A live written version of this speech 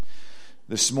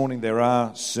This morning there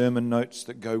are sermon notes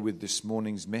that go with this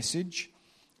morning's message.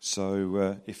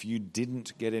 So if you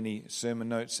didn't get any sermon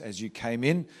notes as you came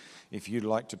in, if you'd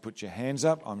like to put your hands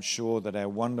up, I'm sure that our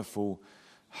wonderful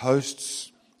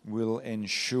hosts will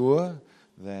ensure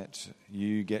that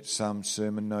you get some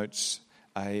sermon notes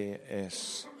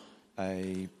ASAP.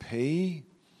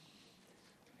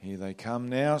 Here they come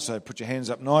now. So put your hands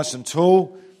up nice and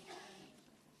tall.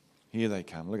 Here they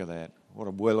come. Look at that. What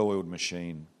a well-oiled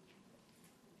machine.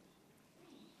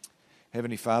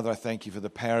 Heavenly Father, I thank you for the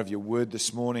power of your word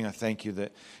this morning. I thank you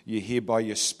that you're here by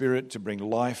your Spirit to bring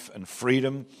life and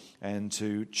freedom and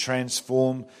to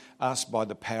transform us by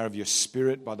the power of your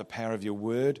Spirit, by the power of your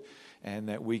word, and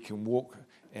that we can walk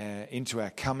into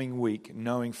our coming week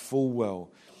knowing full well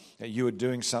that you are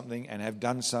doing something and have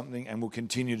done something and will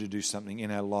continue to do something in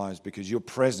our lives because your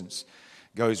presence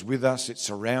goes with us, it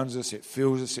surrounds us, it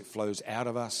fills us, it flows out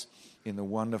of us. In the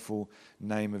wonderful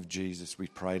name of Jesus, we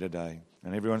pray today.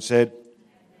 And everyone said,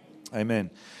 Amen.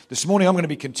 This morning I'm going to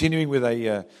be continuing with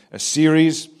a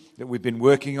series that we've been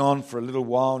working on for a little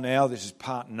while now. This is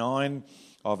part 9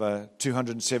 of a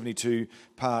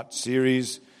 272-part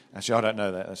series. Actually, I don't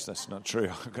know that. That's not true.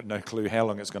 I've got no clue how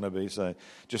long it's going to be. So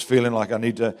just feeling like I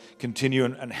need to continue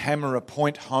and hammer a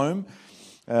point home.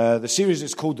 The series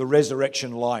is called The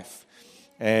Resurrection Life.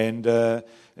 And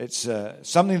it's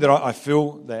something that I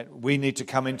feel that we need to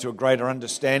come into a greater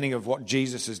understanding of what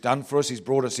Jesus has done for us. He's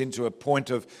brought us into a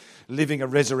point of living a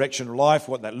resurrection life,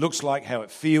 what that looks like, how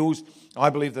it feels. I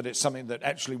believe that it's something that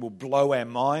actually will blow our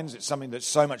minds. It's something that's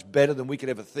so much better than we could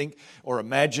ever think or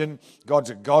imagine.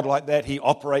 God's a God like that. He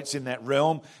operates in that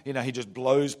realm. You know, he just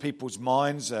blows people's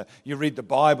minds. You read the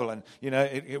Bible and, you know,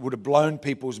 it would have blown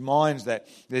people's minds that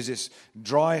there's this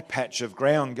dry patch of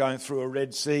ground going through a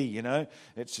Red Sea, you know.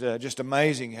 It's just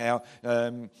amazing how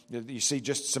you see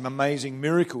just some amazing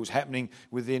miracles happening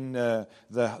within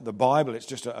the Bible. It's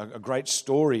just a great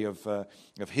story of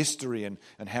history and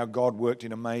how God worked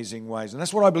in amazing ways. And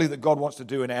that's what I believe that God wants to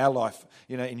do in our life,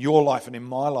 you know, in your life and in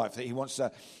my life, that he wants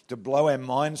to blow our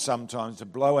minds sometimes, to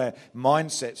blow our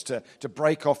mindsets, to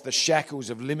break off the shackles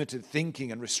of limited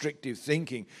thinking and restrictive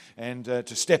thinking, and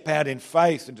to step out in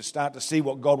faith and to start to see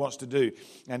what God wants to do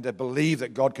and to believe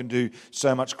that God can do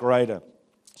so much greater.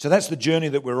 So that's the journey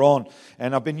that we're on.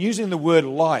 And I've been using the word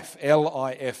life,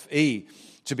 L-I-F-E,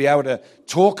 to be able to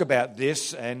talk about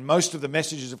this, and most of the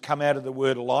messages have come out of the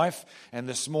word life, and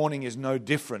this morning is no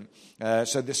different.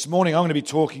 So this morning I'm going to be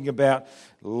talking about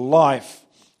life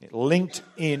linked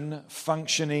in,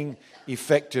 functioning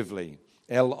effectively.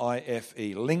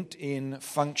 L-I-F-E, linked in,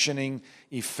 functioning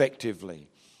effectively.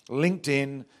 Linked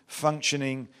in,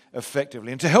 functioning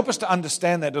effectively. And to help us to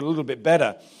understand that a little bit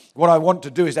better, what I want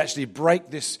to do is actually break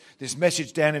this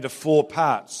message down into 4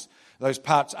 parts. Those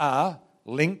parts are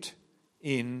linked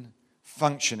in,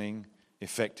 functioning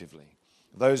effectively.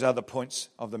 Those are the points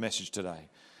of the message today.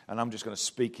 And I'm just going to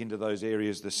speak into those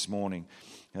areas this morning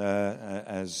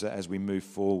as we move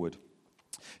forward.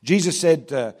 Jesus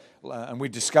said, and we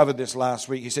discovered this last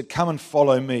week, he said, "Come and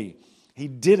follow me." He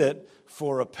did it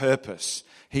for a purpose.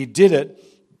 He did it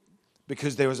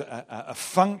because there was a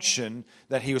function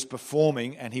that he was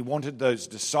performing, and he wanted those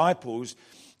disciples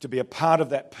to be a part of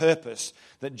that purpose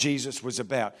that Jesus was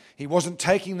about. He wasn't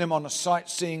taking them on a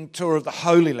sightseeing tour of the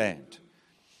Holy Land.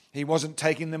 He wasn't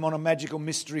taking them on a magical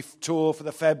mystery tour for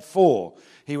the Fab Four.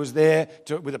 He was there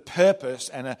with a purpose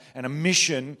and a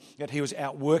mission that he was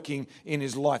out working in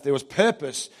his life. There was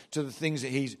purpose to the things that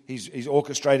he's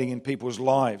orchestrating in people's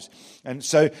lives. And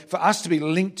so for us to be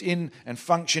linked in and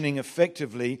functioning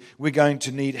effectively, we're going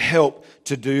to need help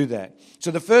to do that.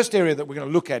 So the first area that we're going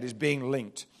to look at is being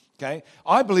linked. Okay?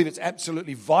 I believe it's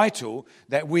absolutely vital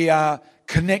that we are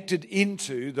connected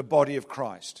into the body of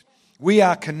Christ. We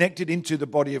are connected into the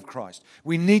body of Christ.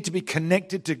 We need to be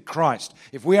connected to Christ.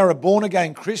 If we are a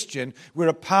born-again Christian, we're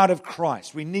a part of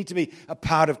Christ. We need to be a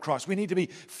part of Christ. We need to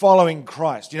be following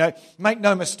Christ. You know, make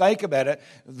no mistake about it,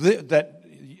 that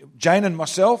Jane and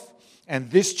myself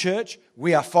and this church,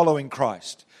 we are following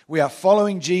Christ. We are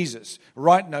following Jesus,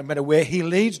 right? No matter where he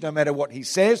leads, no matter what he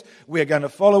says, we are going to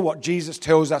follow what Jesus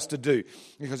tells us to do.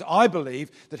 Because I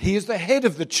believe that he is the head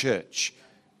of the church.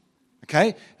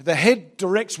 Okay? The head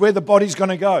directs where the body's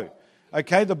going to go.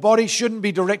 Okay? The body shouldn't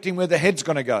be directing where the head's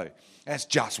going to go. That's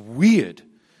just weird.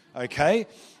 Okay?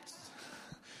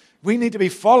 We need to be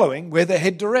following where the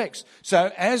head directs. So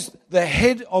as the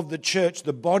head of the church,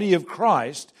 the body of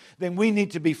Christ, then we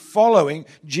need to be following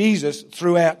Jesus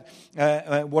throughout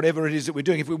whatever it is that we're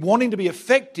doing. If we're wanting to be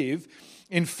effective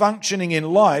in functioning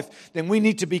in life, then we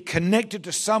need to be connected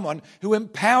to someone who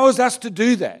empowers us to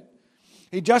do that.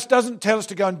 He just doesn't tell us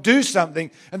to go and do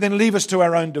something and then leave us to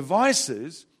our own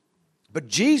devices. But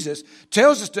Jesus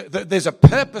tells us that there's a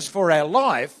purpose for our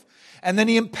life, and then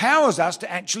He empowers us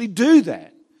to actually do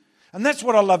that. And that's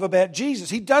what I love about Jesus.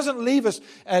 He doesn't leave us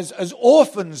as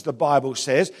orphans, the Bible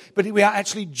says, but we are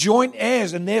actually joint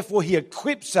heirs, and therefore He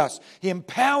equips us, He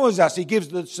empowers us, He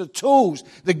gives us the tools,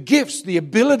 the gifts, the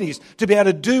abilities to be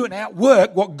able to do and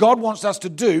outwork what God wants us to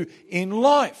do in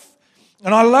life.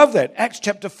 And I love that. Acts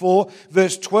chapter 4,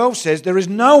 verse 12 says, there is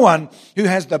no one who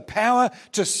has the power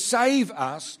to save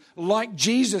us like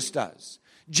Jesus does.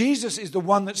 Jesus is the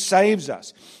one that saves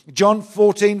us. John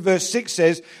 14, verse 6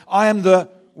 says, I am the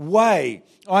way,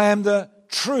 I am the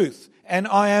truth, and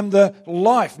I am the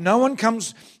life. No one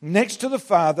comes next to the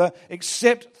Father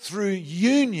except through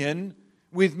union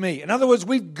with me. In other words,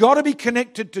 we've got to be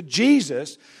connected to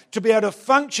Jesus to be able to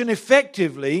function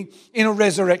effectively in a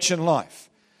resurrection life.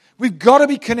 We've got to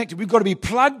be connected. We've got to be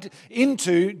plugged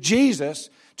into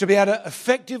Jesus to be able to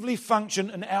effectively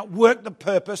function and outwork the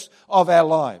purpose of our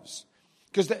lives.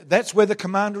 Because that's where the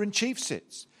commander-in-chief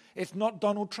sits. It's not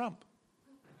Donald Trump.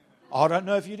 I don't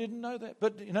know if you didn't know that,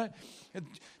 but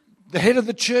the head of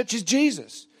the church is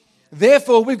Jesus.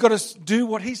 Therefore, we've got to do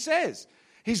what He says.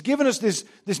 He's given us this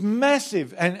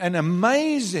massive and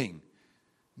amazing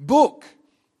book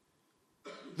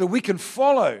that we can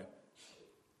follow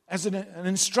as an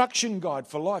instruction guide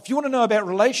for life. If you want to know about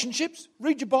relationships,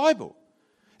 read your Bible.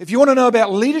 If you want to know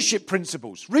about leadership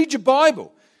principles, read your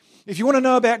Bible. If you want to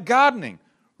know about gardening,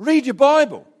 read your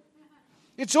Bible.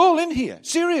 It's all in here,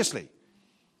 seriously.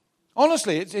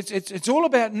 Honestly, it's all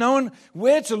about knowing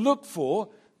where to look for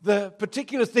the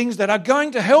particular things that are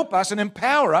going to help us and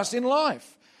empower us in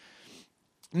life.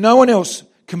 No one else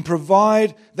can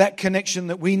provide that connection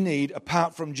that we need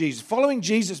apart from Jesus. Following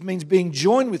Jesus means being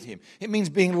joined with Him. It means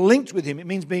being linked with Him. It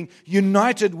means being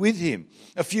united with Him.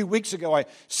 A few weeks ago, I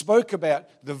spoke about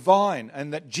the vine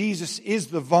and that Jesus is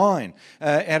the vine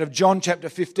out of John chapter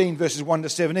 15, verses 1 to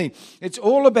 17. It's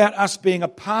all about us being a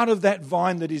part of that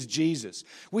vine that is Jesus.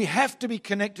 We have to be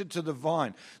connected to the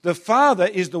vine. The Father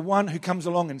is the one who comes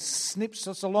along and snips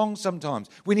us along sometimes.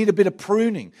 We need a bit of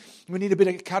pruning. We need a bit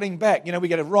of cutting back. We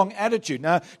get a wrong attitude.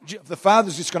 Now, the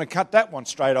Father's just going to cut that one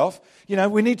straight off.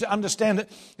 We need to understand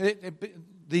that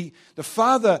the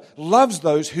Father loves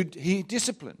those who He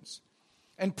disciplines.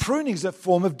 And pruning is a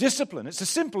form of discipline. It's as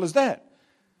simple as that.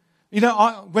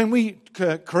 When we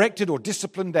corrected or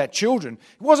disciplined our children,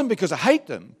 it wasn't because I hate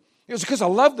them. It was because I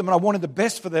loved them and I wanted the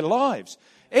best for their lives.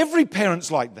 Every parent's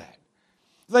like that.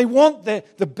 They want the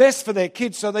best for their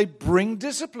kids, so they bring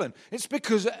discipline. It's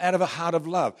because out of a heart of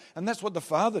love. And that's what the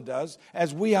Father does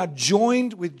as we are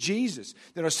joined with Jesus.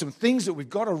 There are some things that we've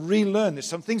got to relearn. There's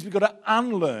some things we've got to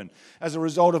unlearn as a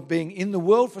result of being in the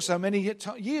world for so many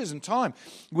years and time.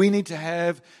 We need to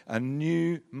have a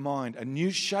new mind, a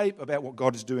new shape about what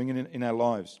God is doing in our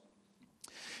lives.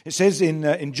 It says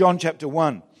in John chapter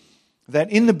 1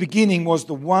 that in the beginning was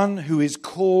the one who is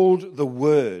called the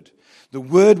Word. The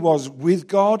Word was with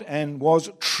God and was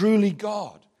truly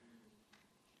God.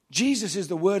 Jesus is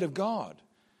the Word of God.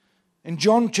 In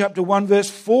John chapter 1 verse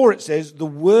 4 it says, the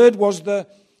Word was the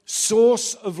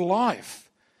source of life.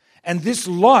 And this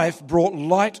life brought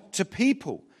light to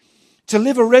people. To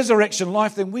live a resurrection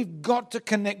life, then we've got to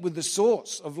connect with the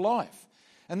source of life.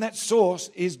 And that source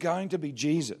is going to be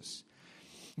Jesus.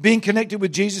 Being connected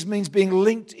with Jesus means being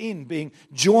linked in, being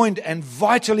joined and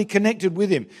vitally connected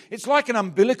with Him. It's like an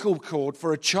umbilical cord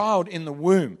for a child in the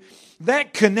womb.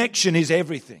 That connection is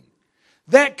everything.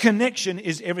 That connection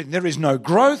is everything. There is no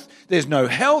growth, there's no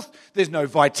health, there's no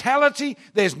vitality,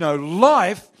 there's no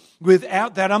life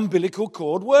without that umbilical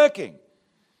cord working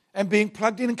and being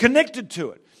plugged in and connected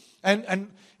to it.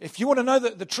 And if you want to know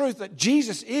the truth that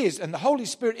Jesus is and the Holy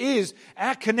Spirit is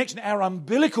our connection, our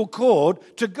umbilical cord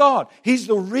to God. He's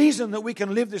the reason that we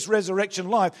can live this resurrection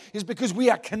life is because we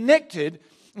are connected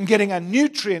and getting our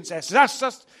nutrients, our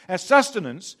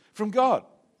sustenance from God.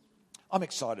 I'm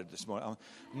excited this morning.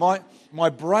 My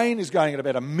brain is going at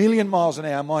about 1 million miles an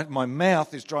hour. My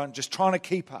mouth is just trying to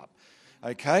keep up.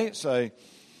 Okay, so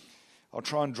I'll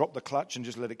try and drop the clutch and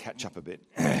just let it catch up a bit.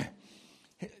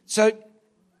 So,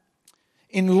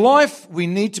 in life, we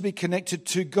need to be connected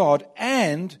to God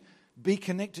and be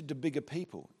connected to bigger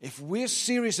people. If we're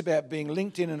serious about being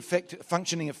linked in and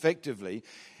functioning effectively,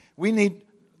 we need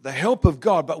the help of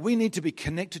God, but we need to be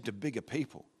connected to bigger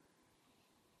people.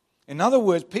 In other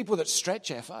words, people that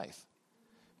stretch our faith.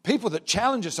 People that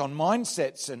challenge us on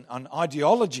mindsets and on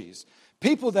ideologies.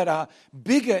 People that are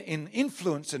bigger in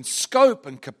influence and scope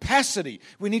and capacity.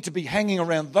 We need to be hanging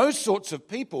around those sorts of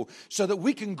people so that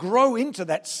we can grow into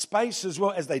that space as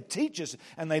well as they teach us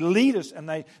and they lead us, and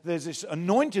there's this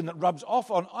anointing that rubs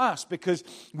off on us because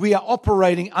we are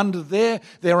operating under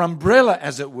their umbrella,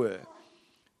 as it were.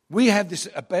 We have this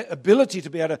ability to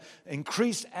be able to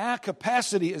increase our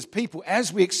capacity as people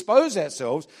as we expose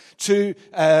ourselves to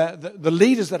the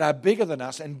leaders that are bigger than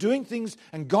us and doing things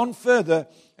and gone further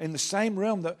in the same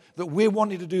realm that we're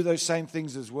wanting to do those same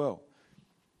things as well.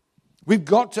 We've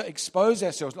got to expose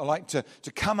ourselves, like to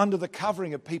come under the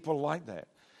covering of people like that.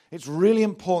 It's really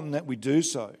important that we do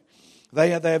so.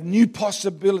 They have new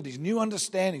possibilities, new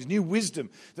understandings, new wisdom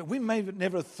that we may have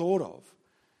never thought of.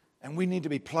 And we need to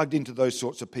be plugged into those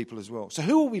sorts of people as well. So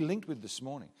who are we linked with this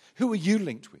morning? Who are you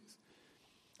linked with?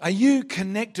 Are you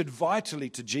connected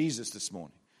vitally to Jesus this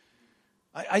morning?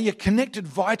 Are you connected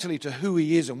vitally to who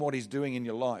He is and what He's doing in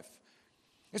your life?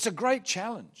 It's a great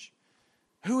challenge.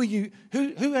 Who are you?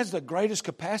 Who has the greatest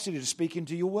capacity to speak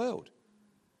into your world?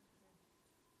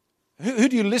 Who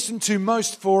do you listen to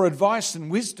most for advice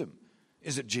and wisdom?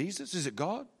 Is it Jesus? Is it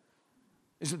God?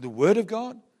 Is it the Word of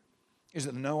God? Is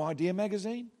it the No Idea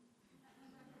magazine?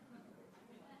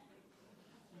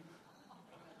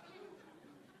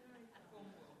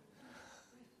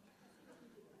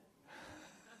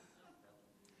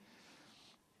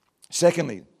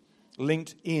 Secondly,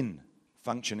 linked in,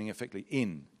 functioning effectively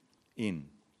in.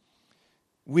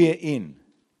 We're in.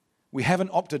 We haven't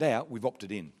opted out, we've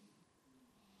opted in.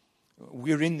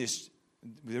 We're in this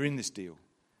deal.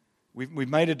 We've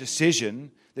made a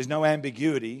decision, there's no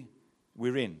ambiguity,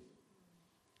 we're in.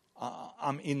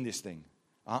 I'm in this thing.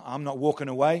 I'm not walking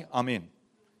away, I'm in.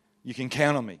 You can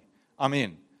count on me, I'm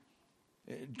in.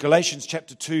 Galatians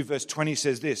chapter 2 verse 20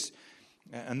 says this,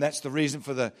 and that's the reason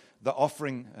for the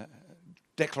offering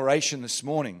declaration this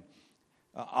morning.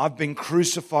 I've been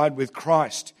crucified with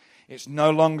Christ. It's no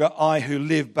longer I who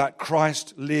live, but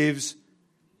Christ lives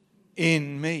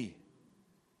in me.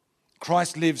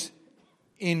 Christ lives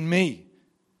in me.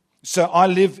 So I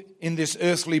live in this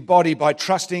earthly body by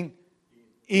trusting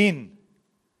in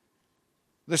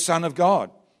the Son of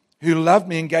God who loved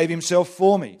me and gave Himself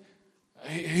for me.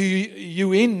 Who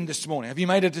you in this morning? Have you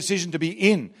made a decision to be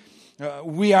in?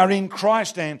 We are in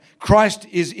Christ and Christ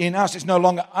is in us. It's no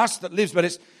longer us that lives, but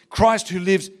it's Christ who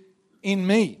lives in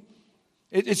me.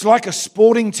 It's like a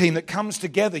sporting team that comes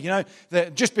together,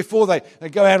 just before they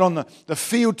go out on the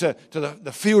field to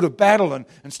the field of battle and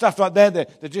stuff like that.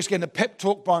 They're just getting a pep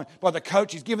talk by the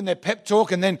coach. He's giving their pep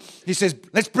talk and then he says,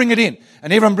 let's bring it in.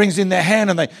 And everyone brings in their hand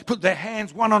and they put their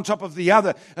hands one on top of the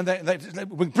other and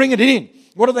we bring it in.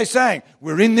 What are they saying?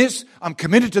 We're in this. I'm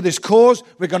committed to this cause.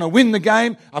 We're going to win the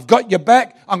game. I've got your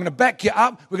back. I'm going to back you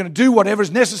up. We're going to do whatever is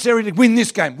necessary to win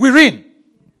this game. We're in.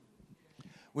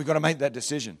 We've got to make that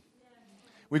decision.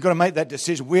 We've got to make that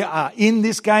decision. We are in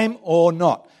this game or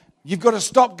not. You've got to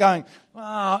stop going,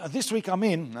 this week I'm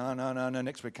in. No,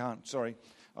 next week can't. Sorry,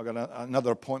 I've got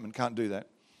another appointment, can't do that.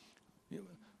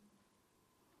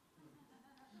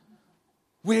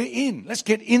 We're in. Let's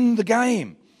get in the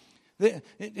game.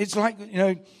 It's like,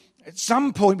 at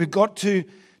some point we've got to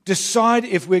decide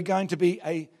if we're going to be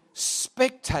a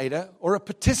spectator or a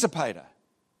participator.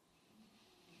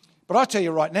 But I tell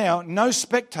you right now, no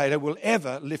spectator will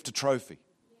ever lift a trophy.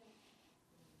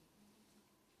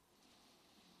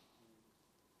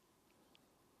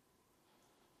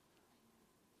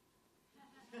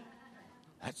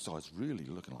 That side's really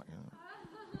looking like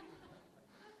that.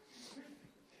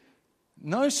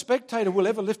 No spectator will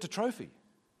ever lift a trophy.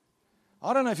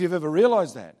 I don't know if you've ever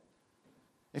realized that.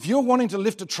 If you're wanting to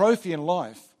lift a trophy in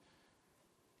life,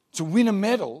 to win a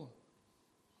medal,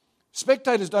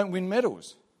 spectators don't win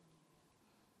medals.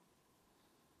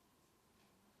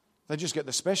 They just get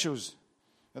the specials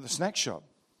at the snack shop.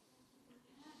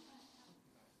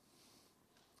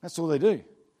 That's all they do.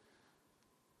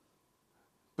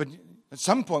 But at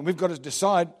some point, we've got to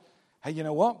decide, hey, you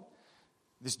know what?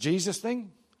 This Jesus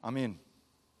thing, I'm in.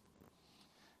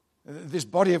 This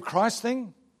body of Christ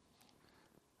thing,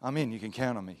 I'm in. You can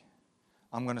count on me.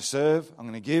 I'm going to serve. I'm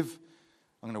going to give.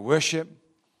 I'm going to worship.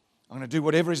 I'm going to do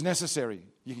whatever is necessary.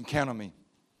 You can count on me.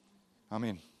 I'm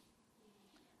in.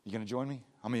 You going to join me?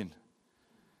 I'm in.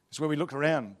 It's where we look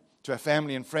around to our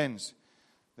family and friends.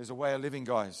 There's a way of living,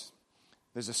 guys.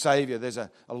 There's a Savior. There's a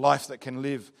life that can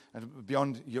live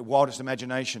beyond your wildest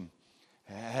imagination.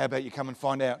 How about you come and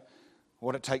find out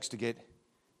what it takes to get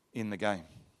in the game?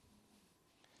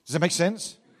 Does that make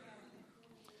sense?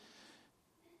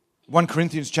 1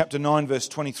 Corinthians chapter 9, verse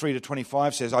 23 to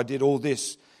 25 says, I did all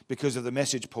this because of the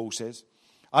message, Paul says.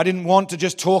 I didn't want to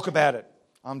just talk about it.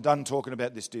 I'm done talking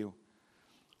about this deal.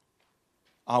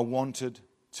 I wanted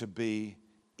to be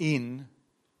in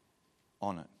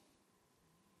on it.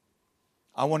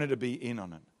 I wanted to be in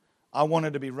on it. I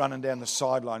wanted to be running down the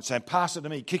sideline saying, pass it to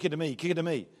me, kick it to me, kick it to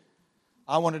me.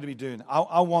 I wanted to be doing that.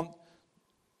 I want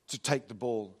to take the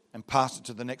ball and pass it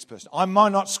to the next person. I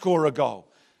might not score a goal,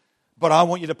 but I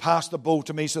want you to pass the ball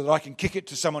to me so that I can kick it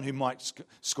to someone who might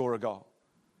score a goal.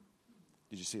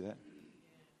 Did you see that?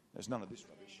 There's none of this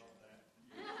rubbish.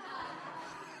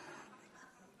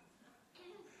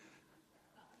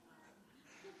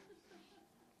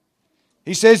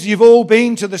 He says, you've all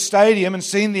been to the stadium and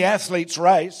seen the athletes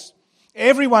race.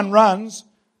 Everyone runs,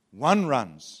 one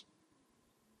runs.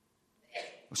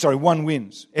 Sorry, one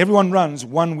wins. Everyone runs,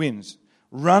 one wins.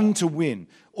 Run to win.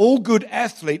 All good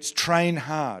athletes train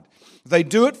hard. They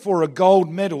do it for a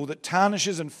gold medal that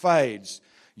tarnishes and fades.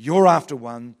 You're after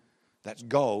one that's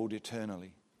gold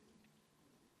eternally.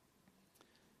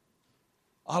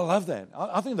 I love that.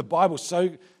 I think the Bible's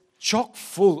so chock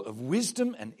full of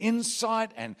wisdom and insight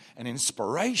and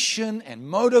inspiration and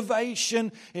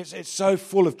motivation. It's so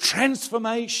full of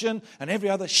transformation and every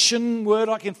other shin word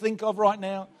I can think of right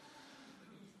now.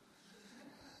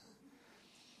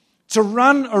 To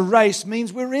run a race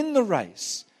means we're in the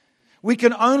race. We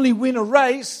can only win a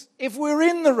race if we're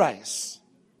in the race.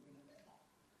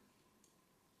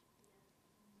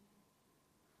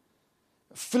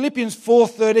 Philippians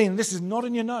 4:13, this is not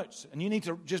in your notes, and you need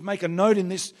to just make a note in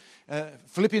this.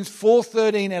 Philippians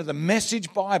 4:13 out of the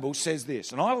Message Bible says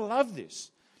this, and I love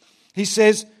this. He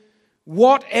says,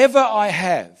 whatever I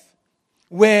have,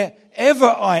 wherever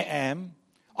I am,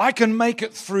 I can make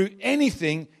it through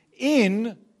anything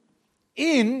in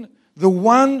the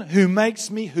one who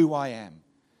makes me who I am.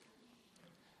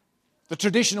 The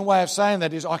traditional way of saying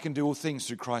that is, I can do all things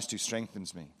through Christ who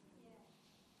strengthens me.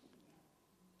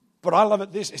 But I love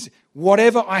it this, is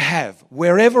whatever I have,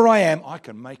 wherever I am, I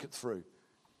can make it through.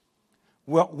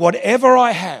 Whatever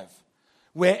I have,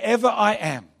 wherever I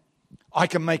am, I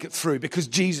can make it through because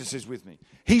Jesus is with me.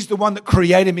 He's the one that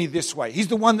created me this way. He's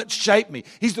the one that shaped me.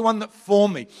 He's the one that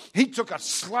formed me. He took a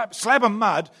slab of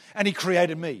mud and He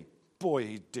created me. Boy,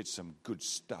 He did some good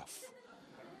stuff.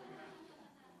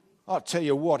 I'll tell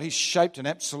you what, He's shaped an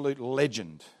absolute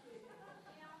legend.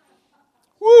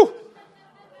 Woo!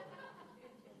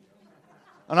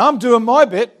 And I'm doing my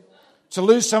bit to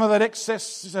lose some of that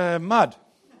excess mud.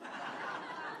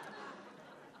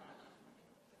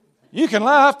 You can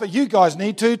laugh, but you guys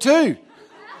need to too.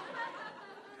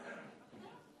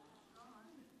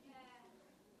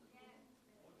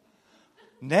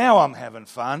 Now I'm having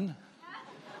fun.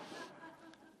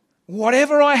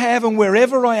 Whatever I have and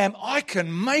wherever I am, I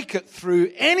can make it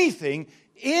through anything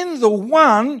in the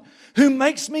one who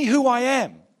makes me who I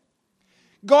am.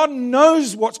 God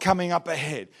knows what's coming up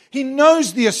ahead. He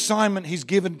knows the assignment He's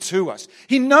given to us.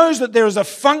 He knows that there is a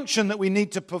function that we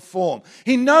need to perform.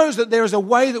 He knows that there is a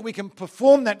way that we can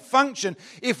perform that function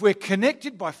if we're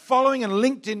connected by following and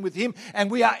linked in with Him,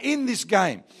 and we are in this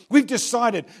game. We've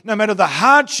decided no matter the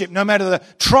hardship, no matter the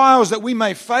trials that we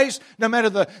may face, no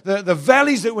matter the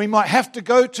valleys that we might have to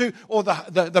go to or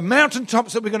the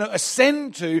mountaintops that we're going to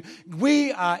ascend to,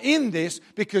 we are in this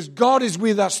because God is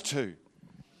with us too.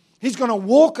 He's going to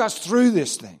walk us through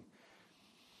this thing.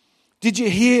 Did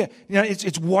you hear?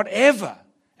 It's whatever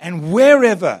and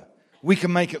wherever we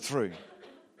can make it through.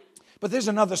 But there's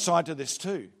another side to this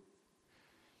too.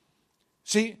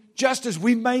 See, just as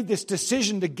we made this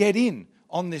decision to get in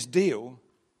on this deal,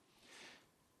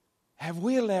 have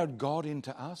we allowed God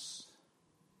into us?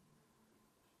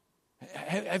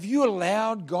 Have you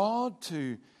allowed God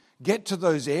to get to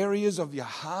those areas of your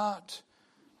heart?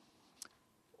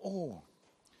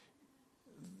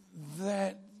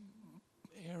 That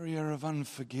area of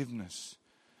unforgiveness,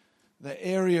 the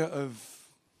area of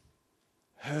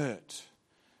hurt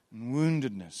and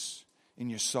woundedness in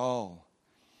your soul.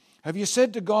 Have you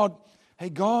said to God, hey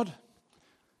God,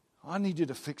 I need you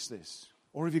to fix this?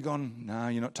 Or have you gone, no,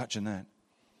 you're not touching that,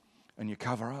 and you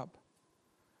cover up?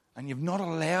 And you've not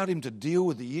allowed Him to deal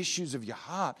with the issues of your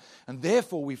heart. And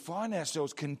therefore we find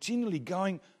ourselves continually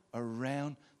going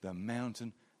around the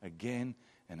mountain again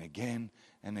and again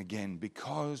and again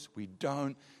because we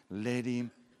don't let Him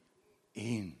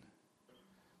in.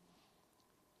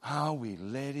 Are we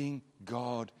letting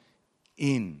God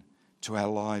in to our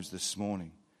lives this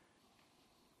morning?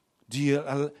 Do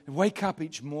you wake up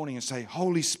each morning and say,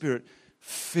 Holy Spirit,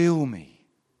 fill me?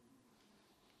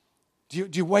 Do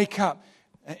you wake up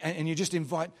and you just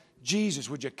invite Jesus,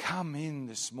 would you come in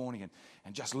this morning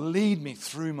and just lead me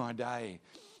through my day?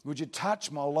 Would you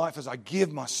touch my life as I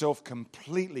give myself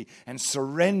completely and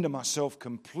surrender myself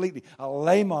completely? I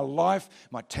lay my life,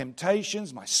 my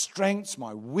temptations, my strengths,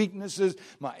 my weaknesses,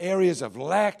 my areas of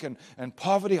lack and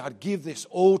poverty. I'd give this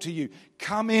all to you.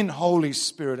 Come in, Holy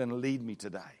Spirit, and lead me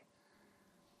today.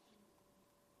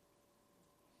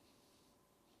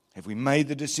 Have we made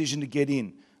the decision to get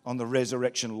in on the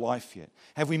resurrection life yet?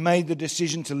 Have we made the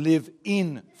decision to live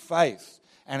in faith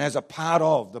and as a part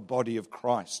of the body of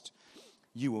Christ?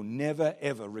 You will never,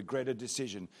 ever regret a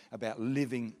decision about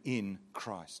living in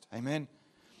Christ. Amen?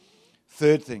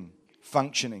 Third thing,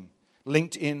 functioning.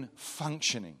 Linked in,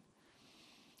 functioning.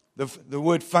 The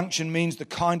word function means the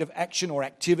kind of action or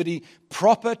activity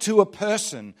proper to a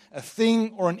person, a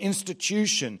thing, or an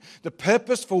institution, the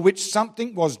purpose for which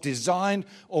something was designed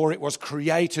or it was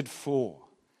created for.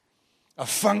 A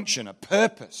function, a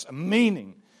purpose, a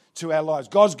meaning to our lives.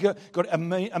 God's got a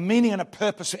meaning and a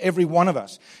purpose for every one of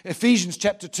us. Ephesians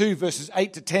chapter 2 verses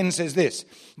 8 to 10 says this: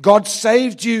 God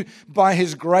saved you by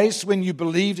His grace when you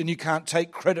believed, and you can't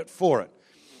take credit for it.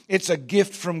 It's a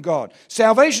gift from God.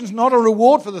 Salvation's not a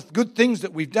reward for the good things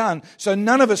that we've done, so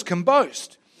none of us can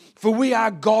boast. For we are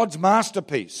God's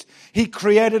masterpiece. He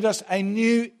created us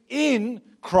anew in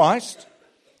Christ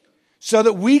so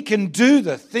that we can do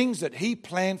the things that He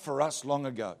planned for us long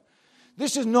ago.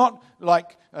 This is not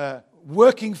like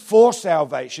working for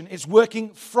salvation. It's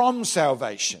working from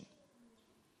salvation.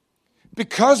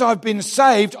 Because I've been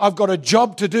saved, I've got a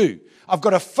job to do. I've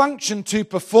got a function to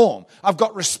perform. I've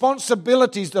got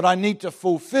responsibilities that I need to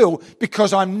fulfill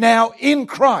because I'm now in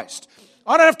Christ.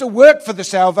 I don't have to work for the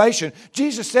salvation.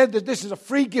 Jesus said that this is a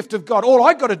free gift of God. All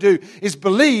I've got to do is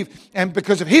believe, and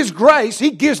because of His grace,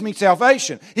 He gives me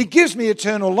salvation. He gives me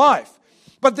eternal life.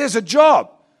 But there's a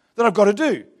job that I've got to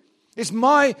do. It's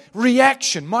my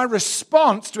reaction, my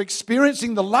response to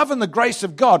experiencing the love and the grace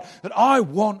of God that I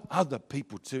want other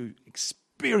people to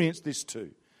experience this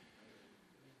too.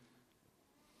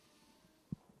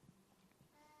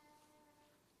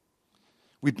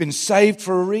 We've been saved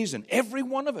for a reason. Every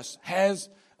one of us has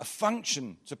a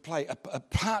function to play, a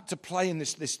part to play in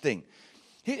this thing.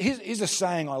 Here's a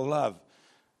saying I love.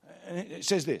 And it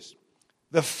says this: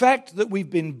 the fact that we've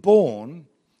been born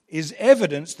is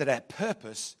evidence that our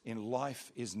purpose in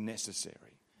life is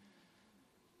necessary.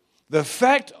 The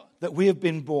fact that we have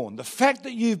been born, the fact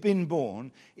that you've been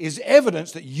born is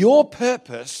evidence that your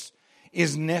purpose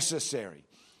is necessary.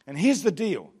 And here's the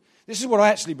deal. This is what I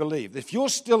actually believe. If you're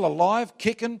still alive,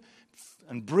 kicking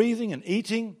and breathing and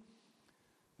eating,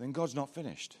 then God's not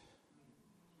finished.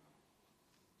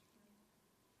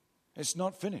 It's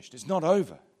not finished. It's not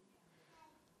over.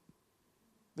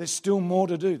 There's still more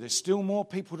to do. There's still more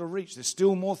people to reach. There's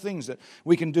still more things that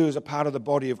we can do as a part of the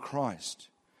body of Christ.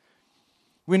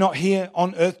 We're not here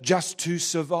on earth just to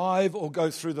survive or go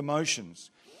through the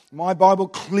motions. My Bible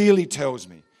clearly tells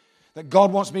me that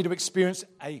God wants me to experience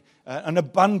an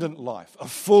abundant life, a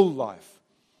full life.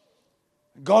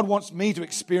 God wants me to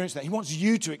experience that. He wants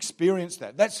you to experience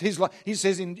that. That's His life. He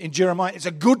says in Jeremiah, it's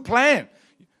a good plan.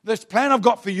 This plan I've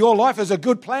got for your life is a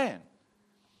good plan.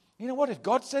 You know what? If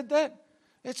God said that,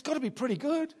 it's got to be pretty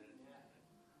good.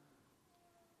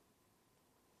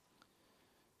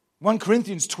 1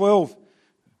 Corinthians 12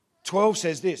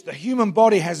 says this: the human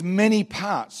body has many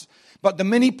parts, but the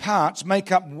many parts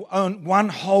make up one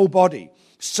whole body.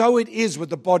 So it is with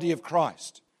the body of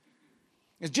Christ.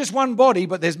 It's just one body,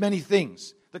 but there's many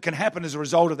things that can happen as a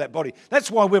result of that body. That's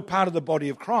why we're part of the body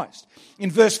of Christ. In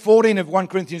verse 14 of 1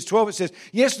 Corinthians 12, it says,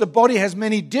 yes, the body has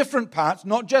many different parts,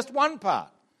 not just one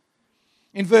part.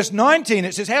 In verse 19,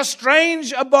 it says, how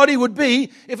strange a body would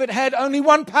be if it had only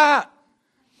one part.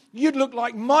 You'd look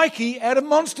like Mikey out of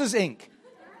Monsters, Inc.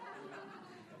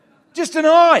 Just an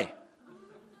eye.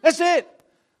 That's it.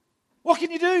 What can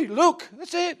you do? Look,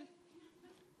 that's it.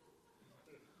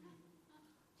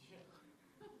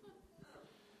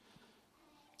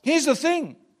 Here's the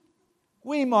thing.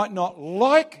 We might not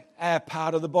like our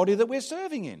part of the body that we're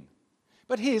serving in.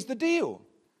 But here's the deal.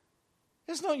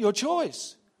 It's not your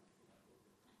choice.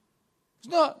 It's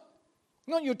not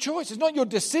your choice. It's not your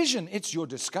decision. It's your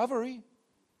discovery.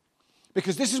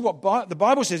 Because this is what the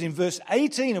Bible says in verse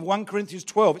 18 of 1 Corinthians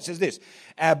 12. It says this: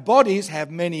 our bodies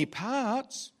have many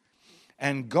parts,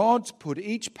 and God's put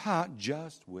each part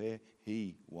just where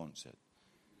He wants it.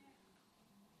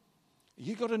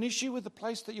 You got an issue with the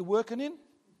place that you're working in?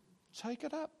 Take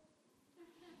it up.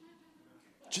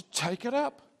 Just take it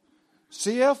up.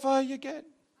 See how far you get.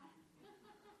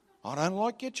 I don't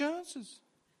like your chances.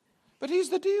 But here's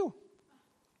the deal.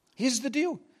 Here's the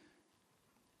deal.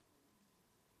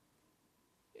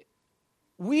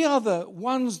 We are the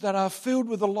ones that are filled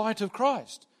with the light of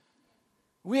Christ.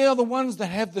 We are the ones that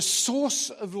have the source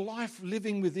of life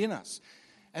living within us.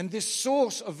 And this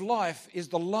source of life is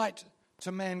the light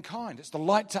to mankind. It's the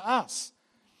light to us.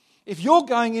 If you're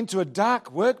going into a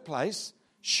dark workplace,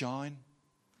 shine.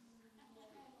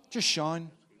 Just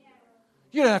shine.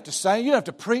 You don't have to say, you don't have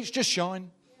to preach, just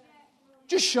shine.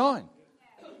 Just shine.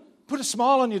 Put a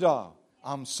smile on your dial.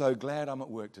 I'm so glad I'm at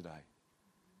work today.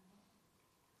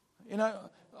 You know,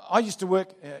 I used to work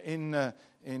in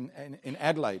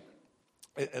Adelaide,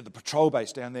 at the patrol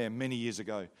base down there many years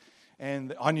ago.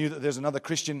 And I knew that there's another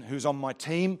Christian who's on my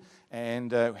team,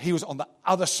 and he was on the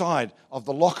other side of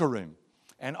the locker room.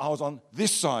 And I was on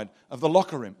this side of the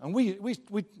locker room. And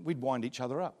we'd wind each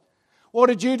other up. What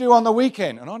did you do on the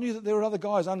weekend? And I knew that there were other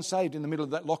guys unsaved in the middle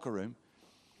of that locker room.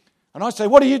 And I'd say,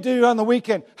 what do you do on the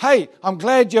weekend? Hey, I'm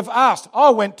glad you've asked. I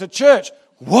went to church.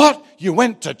 What? You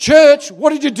went to church? What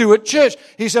did you do at church?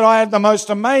 He said, I had the most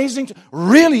amazing,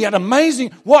 really had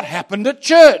amazing. What happened at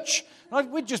church?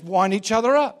 We'd just wind each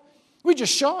other up. We'd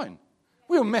just shine.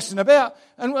 We were messing about,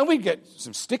 and we'd get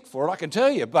some stick for it, I can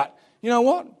tell you. But you know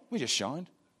what? We just shined.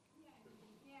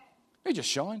 We just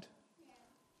shined.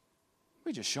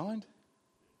 We just shined.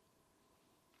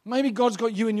 Maybe God's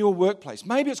got you in your workplace.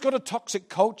 Maybe it's got a toxic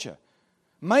culture.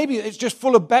 Maybe it's just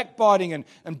full of backbiting and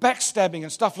backstabbing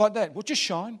and stuff like that. Well, just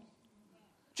shine.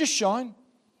 Just shine.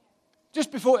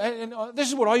 Just before, and this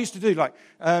is what I used to do. Like,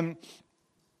 I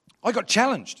got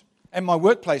challenged at my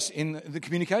workplace in the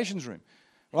communications room.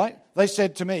 Right? They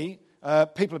said to me,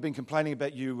 people have been complaining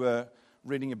about you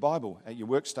reading your Bible at your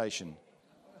workstation.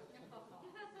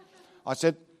 I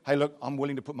said, hey, look, I'm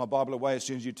willing to put my Bible away as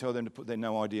soon as you tell them to put their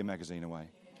No Idea magazine away.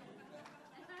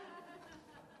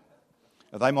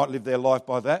 They might live their life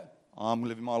by that. I'm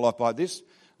living my life by this.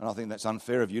 And I think that's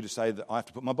unfair of you to say that I have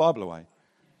to put my Bible away.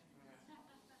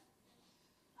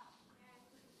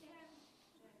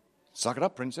 Suck it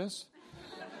up, princess.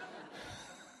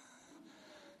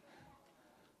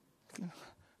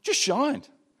 Just shine.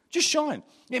 Just shine.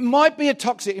 It might be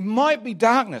it might be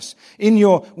darkness in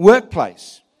your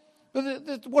workplace.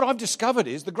 But what I've discovered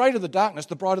is the greater the darkness,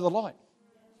 the brighter the light.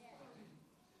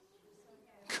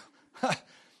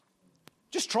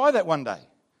 Just try that one day.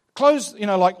 Close,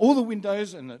 like all the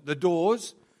windows and the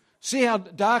doors. See how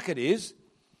dark it is.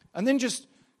 And then just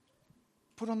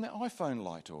put on the iPhone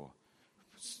light or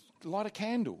light a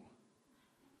candle.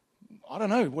 I don't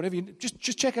know, whatever you... Just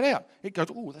check it out. It goes,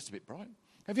 oh, that's a bit bright.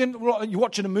 You're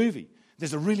watching a movie.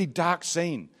 There's a really dark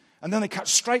scene. And then they cut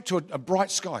straight to a bright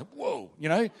sky. Whoa,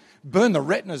 burn the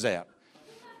retinas out.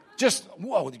 Just,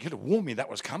 whoa, you could have warned me that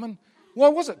was coming. Why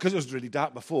was it? Because it was really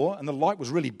dark before and the light was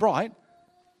really bright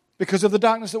because of the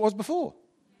darkness that was before.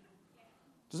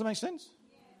 Does that make sense?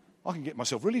 I can get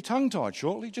myself really tongue-tied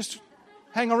shortly. Just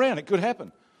hang around. It could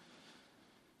happen.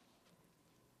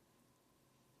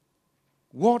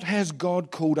 What has God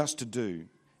called us to do?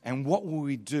 And what will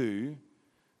we do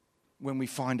when we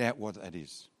find out what that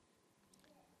is?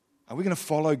 Are we going to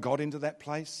follow God into that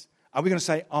place? Are we going to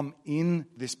say, I'm in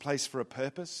this place for a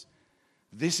purpose?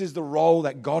 This is the role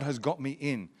that God has got me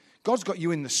in. God's got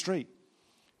you in the street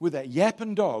with that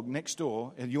yapping dog next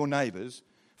door, your neighbours,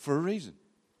 for a reason.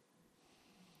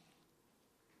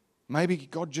 Maybe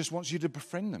God just wants you to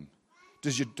befriend them.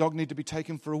 Does your dog need to be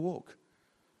taken for a walk?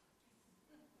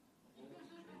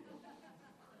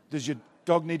 Does your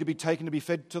dog need to be taken to be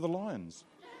fed to the lions?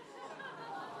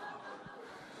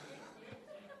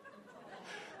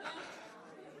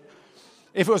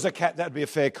 If it was a cat, that would be a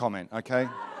fair comment, okay?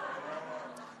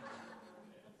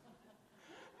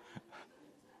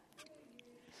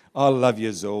 I love you,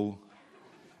 Zul.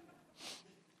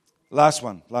 Last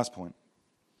point.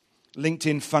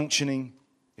 LinkedIn functioning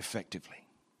effectively.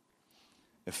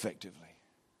 Effectively.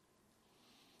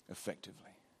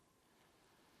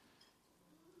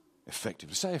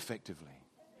 Say effectively.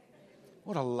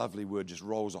 What a lovely word, just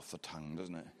rolls off the tongue,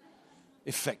 doesn't it?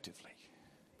 Effectively.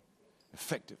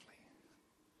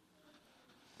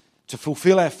 To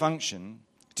fulfill our function,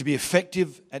 to be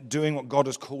effective at doing what God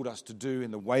has called us to do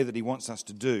in the way that He wants us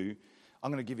to do,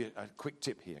 I'm going to give you a quick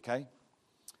tip here, okay?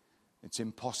 It's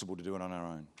impossible to do it on our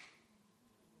own.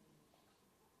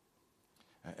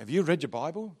 Have you read your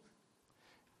Bible?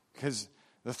 Because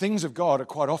the things of God are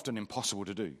quite often impossible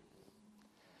to do.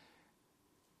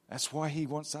 That's why He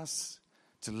wants us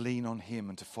to lean on Him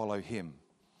and to follow Him,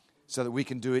 so that we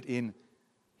can do it in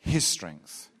His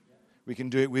strength. We can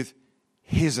do it with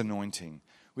His anointing.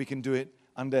 We can do it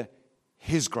under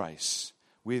His grace,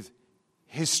 with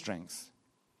His strength.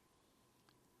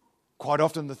 Quite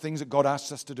often the things that God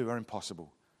asks us to do are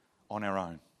impossible on our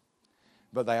own.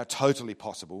 But they are totally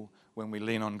possible when we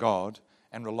lean on God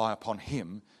and rely upon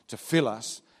Him to fill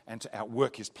us and to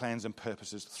outwork his plans and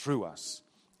purposes through us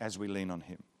as we lean on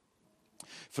him.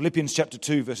 Philippians chapter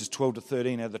 2, verses 12 to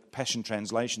 13, out of the Passion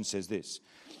Translation says this: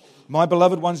 "My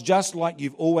beloved ones, just like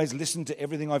you've always listened to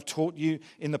everything I've taught you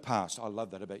in the past." I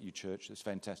love that about you, church. It's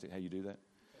fantastic how you do that.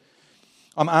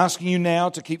 "I'm asking you now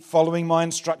to keep following my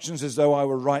instructions as though I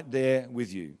were right there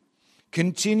with you.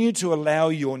 Continue to allow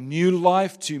your new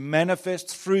life to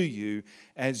manifest through you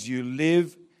as you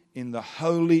live in the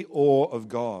holy awe of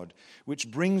God, which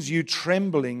brings you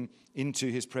trembling into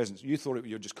his presence." You thought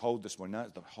you were just cold this morning. No,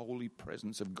 it's the holy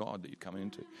presence of God that you're coming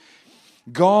into.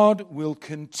 "God will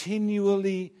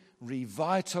continually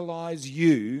revitalize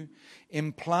you,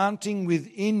 implanting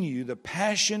within you the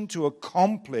passion to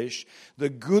accomplish the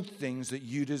good things that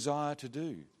you desire to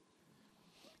do."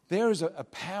 There is a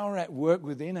power at work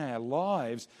within our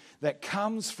lives that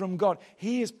comes from God.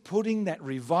 He is putting that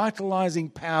revitalizing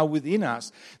power within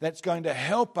us that's going to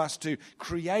help us to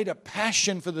create a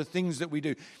passion for the things that we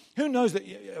do. Who knows that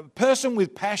a person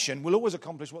with passion will always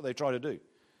accomplish what they try to do?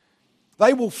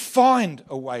 They will find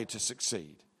a way to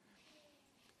succeed.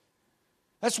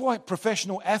 That's why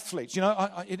professional athletes,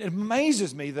 it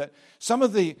amazes me that some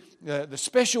of the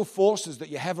special forces that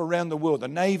you have around the world, the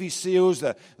Navy SEALs,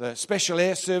 the Special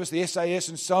Air Service, the SAS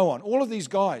and so on, all of these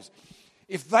guys,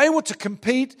 if they were to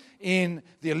compete in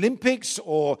the Olympics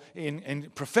or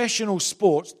in professional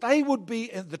sports, they would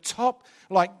be at the top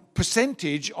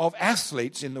percentage of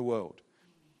athletes in the world.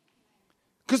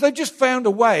 Because they just found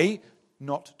a way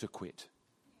not to quit.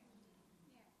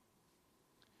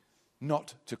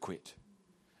 Not to quit.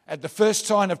 At the first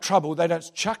sign of trouble, they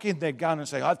don't chuck in their gun and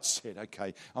say, "That's it,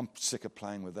 okay, I'm sick of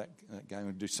playing with that game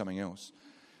and do something else."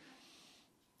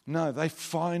 No, they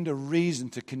find a reason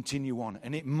to continue on.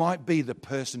 And it might be the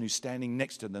person who's standing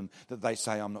next to them that they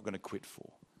say, "I'm not going to quit"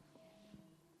 for.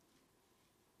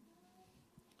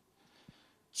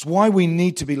 It's why we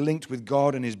need to be linked with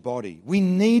God and his body. We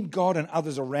need God and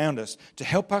others around us to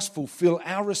help us fulfill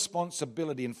our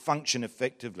responsibility and function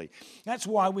effectively. That's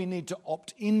why we need to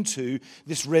opt into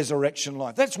this resurrection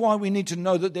life. That's why we need to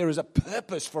know that there is a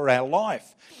purpose for our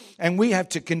life. And we have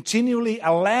to continually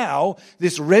allow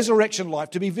this resurrection life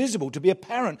to be visible, to be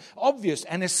apparent, obvious,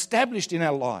 and established in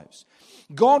our lives.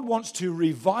 God wants to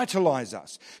revitalize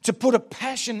us, to put a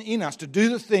passion in us to do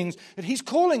the things that he's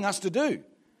calling us to do.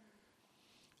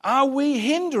 Are we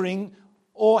hindering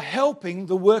or helping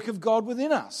the work of God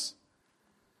within us?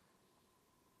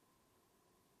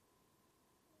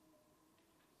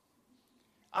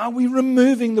 Are we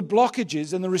removing the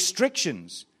blockages and the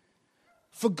restrictions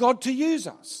for God to use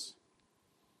us?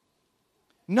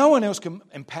 No one else can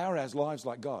empower our lives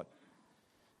like God.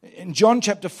 In John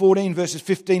chapter 14, verses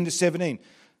 15 to 17,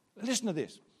 listen to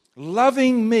this.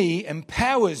 "Loving me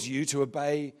empowers you to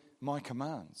obey my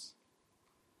commands."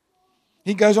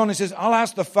 He goes on and says, "I'll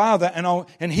ask the Father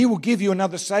and he will give you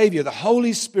another Savior, the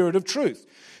Holy Spirit of truth,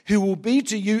 who will be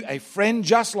to you a friend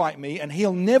just like me, and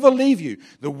he'll never leave you.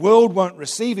 The world won't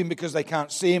receive him because they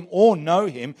can't see him or know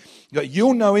him, but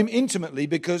you'll know him intimately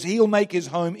because he'll make his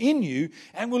home in you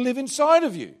and will live inside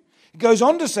of you." It goes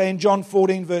on to say in John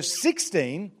 14, verse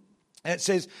 16, it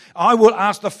says, "I will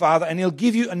ask the Father and he'll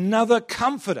give you another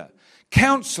Comforter,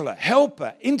 Counselor,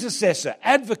 Helper, Intercessor,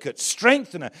 Advocate,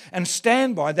 Strengthener, and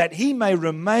Standby, that he may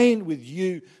remain with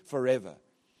you forever."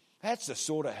 That's the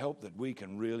sort of help that we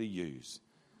can really use.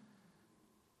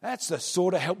 That's the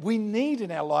sort of help we need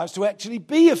in our lives to actually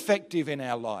be effective in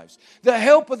our lives. The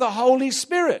help of the Holy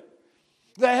Spirit.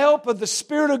 The help of the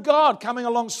Spirit of God coming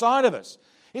alongside of us.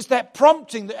 It's that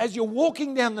prompting that as you're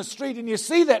walking down the street and you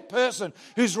see that person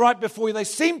who's right before you, they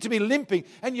seem to be limping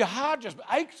and your heart just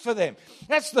aches for them.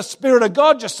 That's the Spirit of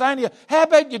God just saying to you, how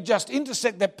about you just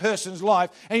intersect that person's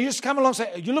life and you just come along and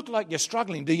say, "You look like you're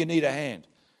struggling. Do you need a hand?"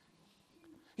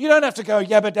 You don't have to go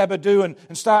yabba dabba do and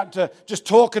start to just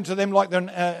talking to them like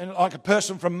they're like a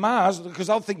person from Mars, because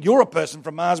they'll think you're a person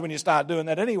from Mars when you start doing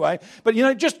that anyway. But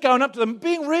just going up to them,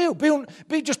 being real,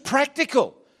 be just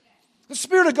practical. The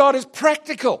Spirit of God is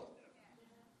practical.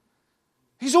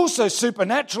 He's also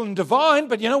supernatural and divine,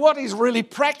 but you know what? He's really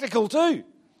practical too.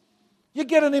 You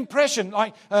get an impression,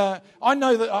 like I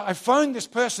know that I phoned this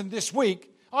person this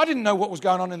week. I didn't know what was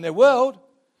going on in their world.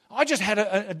 I just had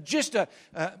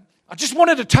I just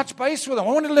wanted to touch base with him. I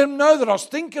wanted to let him know that I was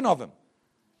thinking of him.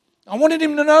 I wanted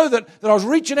him to know that I was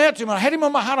reaching out to him. I had him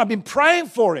on my heart. I've been praying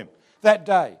for him that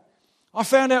day. I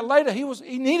found out later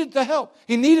he needed the help.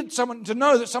 He needed someone to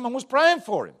know that someone was praying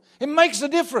for him. It makes a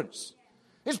difference.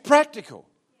 It's practical.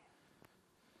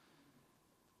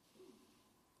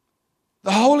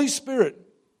 The Holy Spirit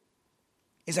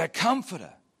is our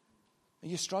comforter. Are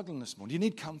you struggling this morning? Do you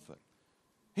need comfort?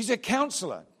 He's a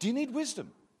counselor. Do you need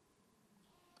wisdom?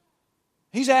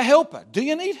 He's our helper. Do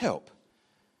you need help?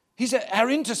 He's our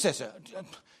intercessor.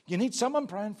 You need someone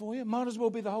praying for you? Might as well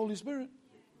be the Holy Spirit.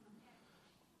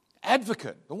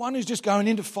 Advocate, the one who's just going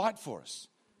in to fight for us.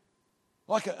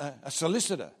 Like a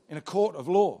solicitor in a court of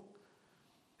law.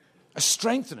 A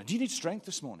strengthener. Do you need strength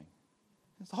this morning?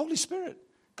 It's the Holy Spirit.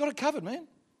 Got it covered, man.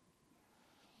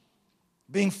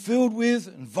 Being filled with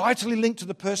and vitally linked to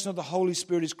the person of the Holy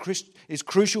Spirit is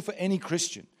crucial for any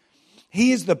Christian.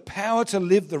 He is the power to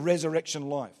live the resurrection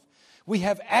life. We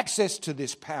have access to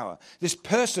this power, this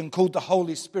person called the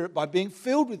Holy Spirit, by being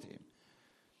filled with Him.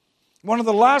 One of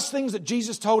the last things that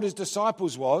Jesus told His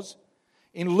disciples was,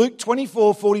 in Luke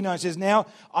 24:49 says, "Now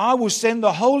I will send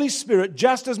the Holy Spirit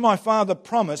just as my Father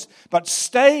promised, but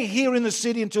stay here in the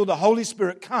city until the Holy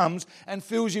Spirit comes and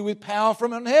fills you with power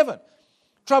from heaven."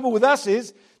 Trouble with us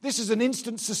is, this is an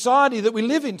instant society that we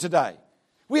live in today.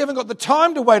 We haven't got the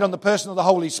time to wait on the person of the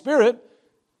Holy Spirit.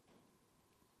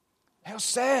 How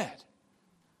sad.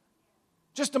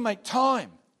 Just to make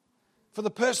time for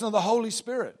the person of the Holy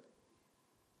Spirit.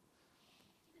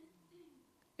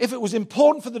 If it was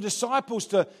important for the disciples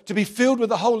to be filled with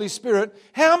the Holy Spirit,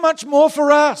 how much more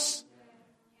for us?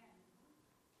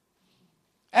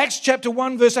 Acts chapter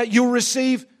 1 verse 8, you'll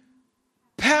receive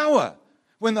power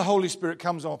when the Holy Spirit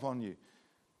comes upon you,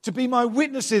 to be my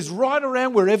witnesses right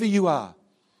around wherever you are.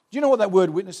 Do you know what that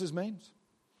word witnesses means?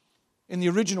 In the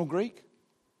original Greek,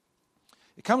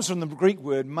 it comes from the Greek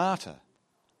word martyr.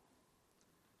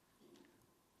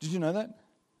 Did you know that?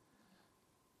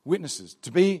 Witnesses.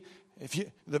 To be,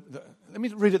 let me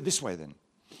read it this way then.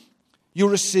 You'll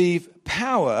receive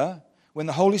power when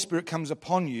the Holy Spirit comes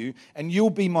upon you, and you'll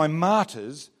be my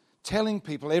martyrs, telling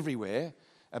people everywhere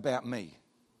about me.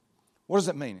 What does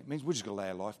that mean? It means we're just going to lay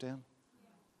our life down.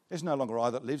 There's no longer I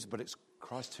that lives, but it's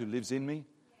Christ who lives in me.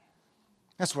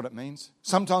 That's what it means.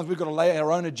 Sometimes we've got to lay our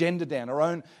own agenda down, our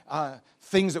own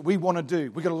things that we want to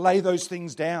do. We've got to lay those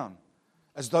things down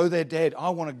as though they're dead.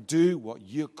 I want to do what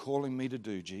you're calling me to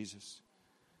do, Jesus.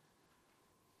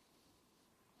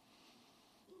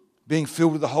 Being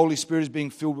filled with the Holy Spirit is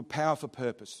being filled with power for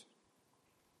purpose.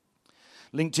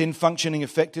 LinkedIn functioning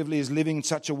effectively is living in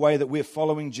such a way that we're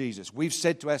following Jesus. We've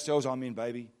said to ourselves, I'm in,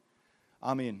 baby.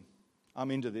 I'm in.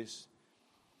 I'm into this.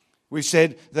 We've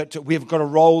said that we've got a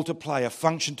role to play, a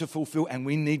function to fulfill, and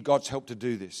we need God's help to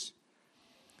do this.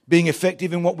 Being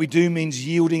effective in what we do means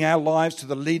yielding our lives to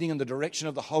the leading and the direction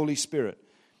of the Holy Spirit.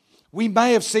 We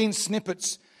may have seen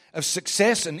snippets of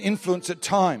success and influence at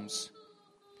times.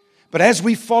 But as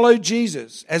we follow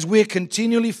Jesus, as we're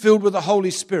continually filled with the Holy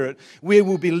Spirit, we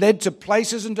will be led to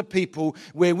places and to people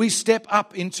where we step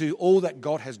up into all that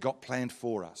God has got planned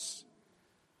for us.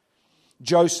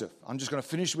 Joseph, I'm just going to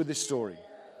finish with this story.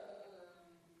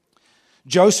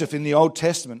 Joseph in the Old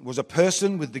Testament was a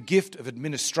person with the gift of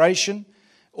administration,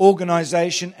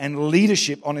 organization, and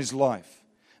leadership on his life.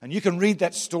 And you can read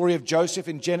that story of Joseph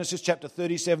in Genesis chapter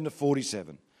 37 to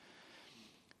 47.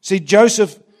 See,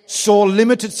 Joseph saw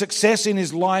limited success in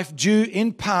his life due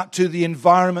in part to the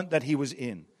environment that he was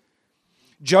in.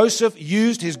 Joseph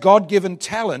used his God-given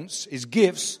talents, his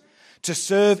gifts, to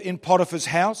serve in Potiphar's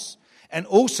house and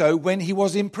also when he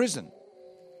was in prison.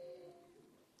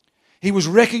 He was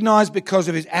recognized because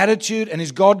of his attitude and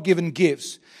his God-given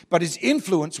gifts, but his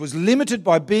influence was limited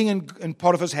by being in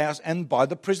Potiphar's house and by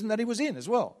the prison that he was in as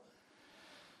well.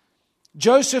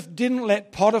 Joseph didn't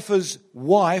let Potiphar's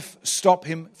wife stop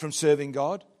him from serving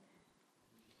God.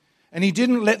 And he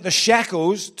didn't let the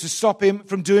shackles to stop him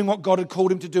from doing what God had called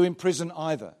him to do in prison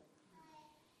either.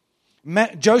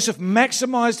 Joseph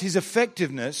maximized his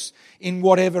effectiveness in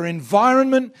whatever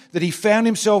environment that he found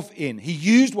himself in. He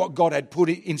used what God had put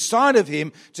inside of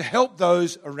him to help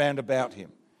those around about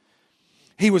him.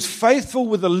 He was faithful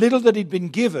with the little that he'd been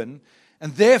given,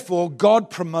 and therefore God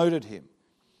promoted him.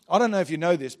 I don't know if you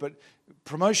know this, but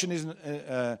promotion isn't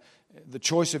the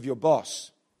choice of your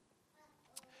boss.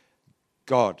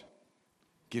 God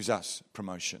gives us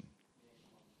promotion.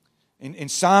 In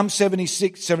Psalm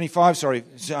 75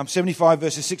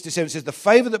 verses 6 to 7 says, the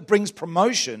favor that brings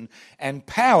promotion and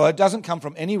power doesn't come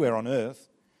from anywhere on earth,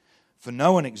 for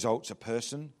no one exalts a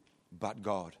person but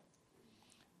God.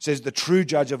 It says the true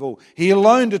judge of all. He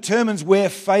alone determines where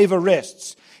favor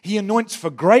rests. He anoints for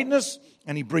greatness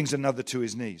and he brings another to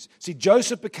his knees. See,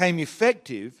 Joseph became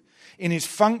effective in his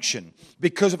function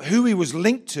because of who he was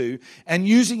linked to and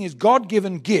using his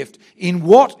God-given gift in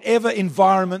whatever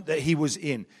environment that he was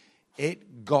in.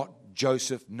 It got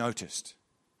Joseph noticed.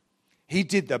 He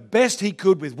did the best he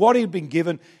could with what he'd been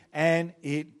given, and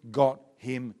it got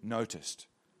him noticed.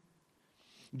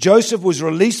 Joseph was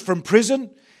released from prison.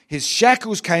 his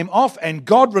shackles came off and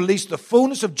God released the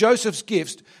fullness of Joseph's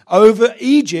gifts over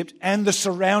Egypt and the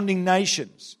surrounding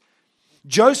nations.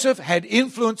 Joseph had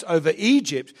influence over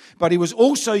Egypt, but he was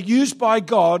also used by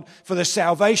God for the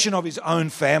salvation of his own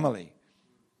family.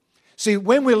 See,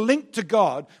 when we're linked to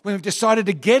God, when we've decided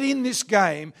to get in this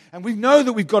game and we know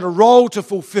that we've got a role to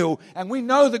fulfill and we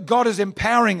know that God is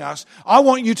empowering us, I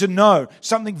want you to know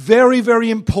something very,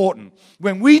 very important.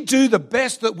 When we do the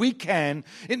best that we can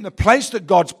in the place that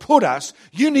God's put us,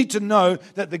 you need to know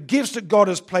that the gifts that God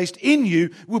has placed in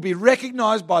you will be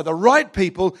recognized by the right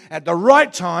people at the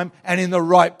right time and in the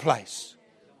right place.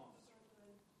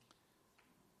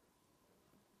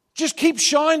 Just keep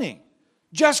shining.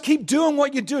 Just keep doing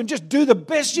what you're doing. Just do the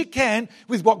best you can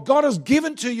with what God has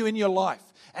given to you in your life.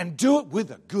 And do it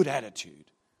with a good attitude.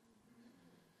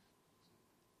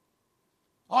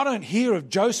 I don't hear of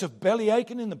Joseph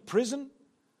bellyaching in the prison.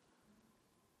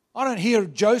 I don't hear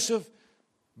of Joseph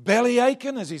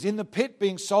bellyaching as he's in the pit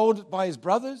being sold by his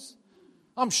brothers.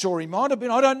 I'm sure he might have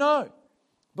been. I don't know.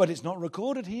 But it's not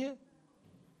recorded here.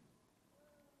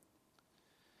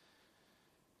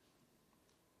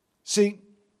 See,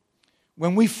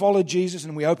 when we follow Jesus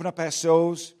and we open up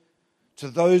ourselves to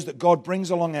those that God brings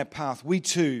along our path, we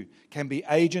too can be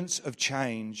agents of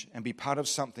change and be part of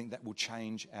something that will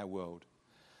change our world.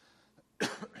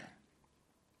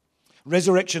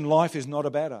 Resurrection life is not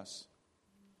about us.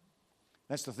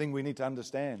 That's the thing we need to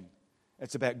understand.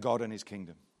 It's about God and His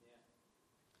kingdom.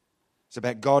 It's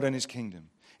about God and His kingdom.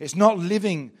 It's not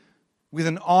living with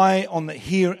an eye on the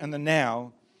here and the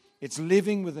now. It's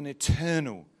living with an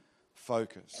eternal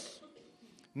focus.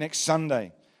 Next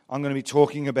Sunday, I'm going to be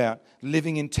talking about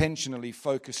living intentionally,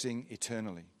 focusing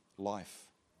eternally. Life.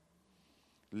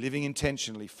 Living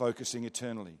intentionally, focusing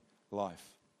eternally. Life.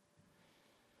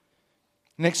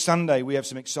 Next Sunday, we have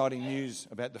some exciting news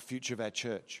about the future of our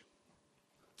church.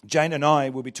 Jane and I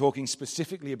will be talking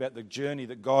specifically about the journey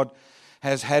that God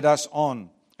has had us on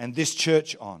and this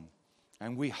church on.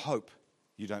 And we hope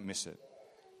you don't miss it.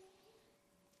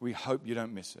 We hope you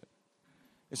don't miss it.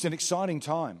 It's an exciting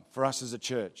time for us as a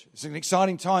church. It's an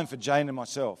exciting time for Jane and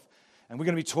myself. And we're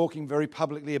going to be talking very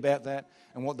publicly about that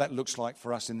and what that looks like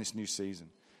for us in this new season.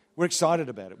 We're excited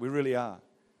about it. We really are.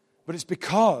 But it's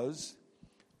because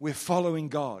we're following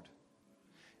God.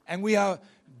 And we are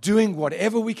doing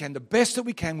whatever we can, the best that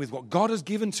we can with what God has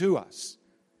given to us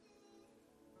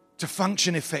to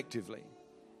function effectively.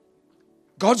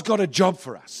 God's got a job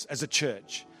for us as a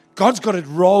church. God's got a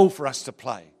role for us to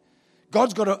play.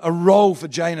 God's got a role for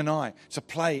Jane and I to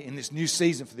play in this new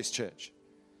season for this church.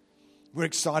 We're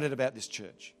excited about this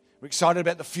church. We're excited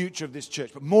about the future of this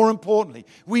church. But more importantly,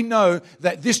 we know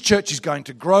that this church is going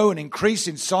to grow and increase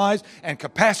in size and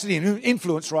capacity and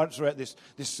influence right throughout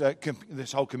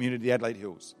this whole community, the Adelaide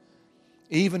Hills.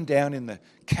 Even down in the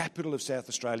capital of South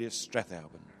Australia,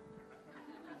 Strathalbyn.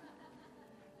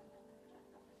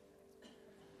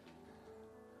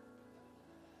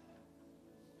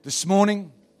 This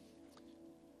morning,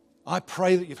 I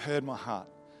pray that you've heard my heart.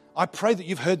 I pray that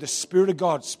you've heard the Spirit of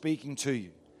God speaking to you.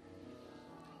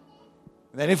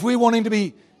 That if we're wanting to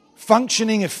be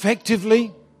functioning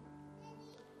effectively,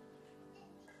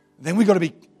 then we've got to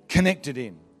be connected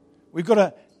in. We've got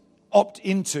to opt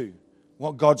into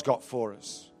what God's got for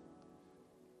us.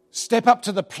 Step up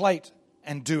to the plate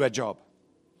and do our job.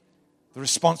 The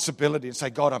responsibility and say,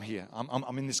 God, I'm here.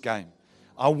 I'm in this game.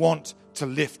 I want to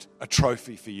lift a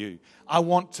trophy for you. I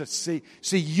want to see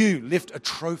you lift a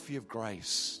trophy of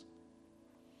grace.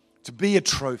 To be a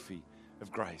trophy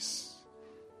of grace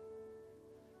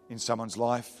in someone's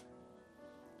life.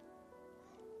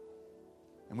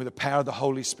 And with the power of the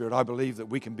Holy Spirit, I believe that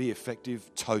we can be effective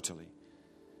totally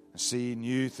and see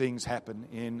new things happen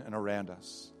in and around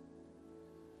us.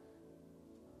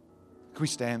 Can we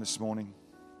stand this morning?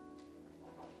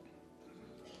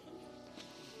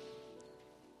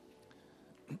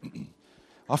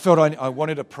 I felt I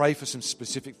wanted to pray for some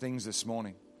specific things this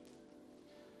morning.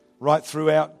 Right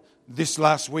throughout this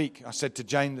last week, I said to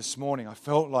Jane this morning, I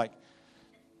felt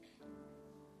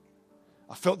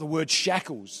the word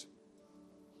shackles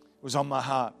was on my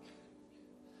heart.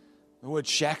 The word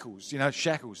shackles,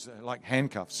 shackles, like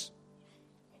handcuffs.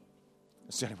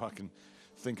 That's the only one I can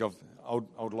think of.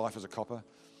 Old life as a copper.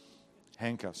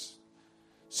 Handcuffs.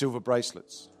 Silver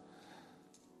bracelets.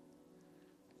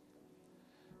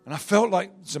 And I felt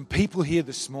like some people here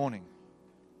this morning,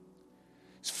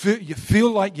 you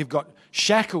feel like you've got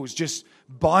shackles just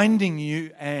binding you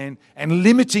and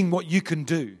limiting what you can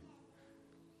do.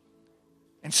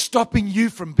 And stopping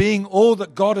you from being all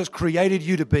that God has created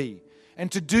you to be.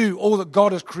 and to do all that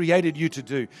God has created you to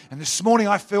do. And this morning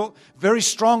I felt very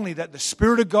strongly that the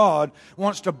Spirit of God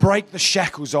wants to break the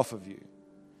shackles off of you.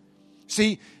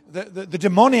 See, the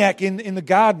demoniac in the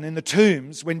garden, in the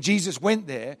tombs, when Jesus went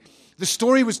there, the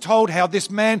story was told how this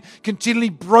man continually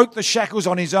broke the shackles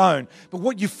on his own. But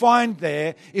what you find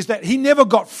there is that he never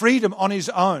got freedom on his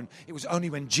own. It was only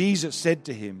when Jesus said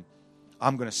to him,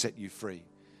 I'm going to set you free.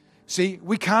 See,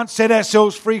 we can't set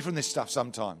ourselves free from this stuff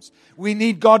sometimes. We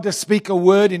need God to speak a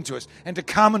word into us and to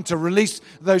come and to release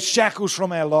those shackles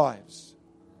from our lives.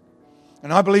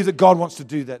 And I believe that God wants to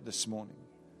do that this morning.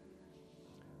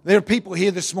 There are people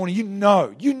here this morning,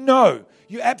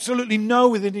 you absolutely know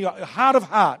within your heart of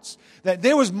hearts that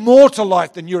there was more to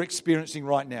life than you're experiencing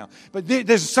right now. But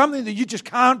there's something that you just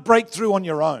can't break through on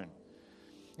your own.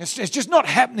 It's just not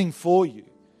happening for you.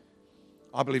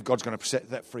 I believe God's going to set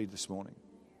that free this morning.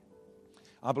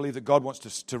 I believe that God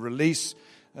wants to release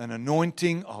an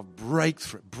anointing of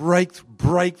breakthrough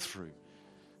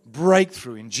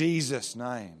in Jesus'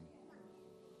 name.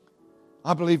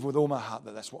 I believe with all my heart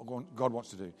that that's what God wants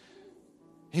to do.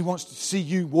 He wants to see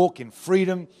you walk in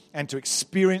freedom and to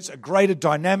experience a greater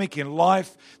dynamic in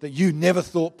life that you never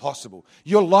thought possible.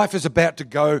 Your life is about to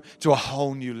go to a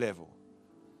whole new level.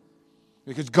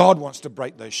 Because God wants to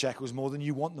break those shackles more than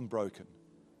you want them broken.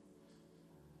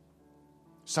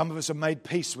 Some of us have made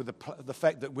peace with the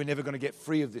fact that we're never going to get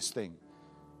free of this thing.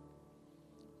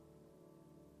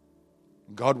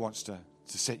 God wants to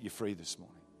set you free this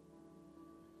morning.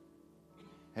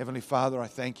 Heavenly Father, I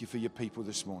thank you for your people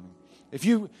this morning. If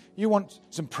you want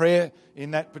some prayer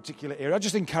in that particular area, I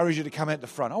just encourage you to come out the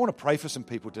front. I want to pray for some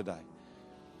people today.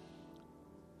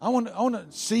 I want to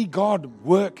see God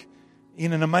work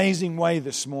in an amazing way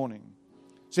this morning.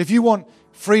 So if you want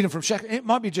freedom from shackles, it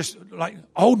might be just like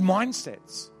old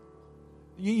mindsets.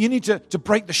 You need to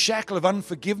break the shackle of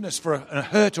unforgiveness for a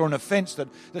hurt or an offense that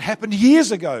happened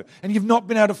years ago, and you've not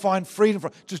been able to find freedom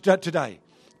from just today.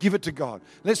 Give it to God.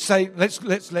 Let's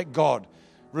let God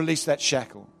release that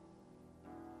shackle.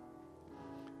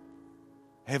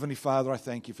 Heavenly Father, I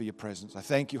thank you for your presence. I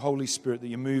thank you, Holy Spirit, that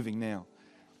you're moving now.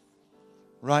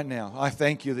 Right now, I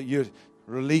thank you that you're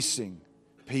releasing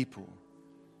people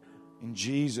in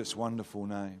Jesus' wonderful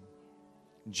name.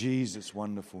 In Jesus'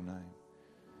 wonderful name.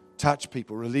 Touch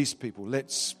people, release people.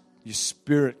 Let your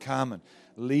Spirit come and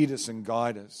lead us and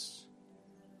guide us.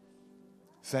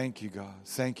 Thank you, God.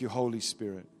 Thank you, Holy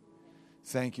Spirit.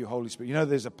 Thank you, Holy Spirit. You know,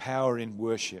 there's a power in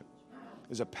worship.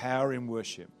 There's a power in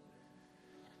worship.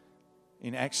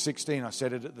 In Acts 16, I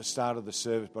said it at the start of the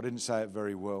service, but I didn't say it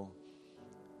very well.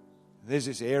 There's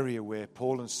this area where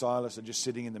Paul and Silas are just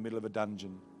sitting in the middle of a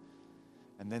dungeon,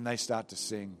 and then they start to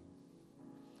sing.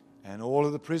 And all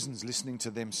of the prison's listening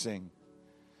to them sing.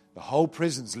 The whole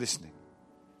prison's listening.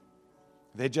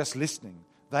 They're just listening.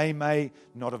 They may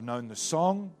not have known the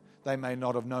song. They may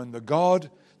not have known the God.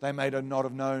 They may not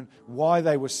have known why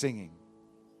they were singing.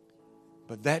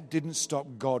 But that didn't stop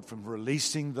God from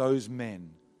releasing those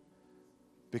men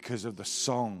because of the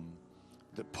song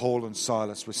that Paul and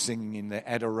Silas were singing in their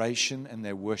adoration and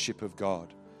their worship of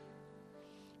God.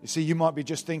 You see, you might be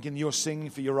just thinking you're singing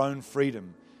for your own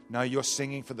freedom. No, you're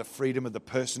singing for the freedom of the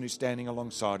person who's standing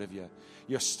alongside of you.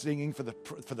 You're singing for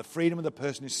the freedom of the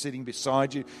person who's sitting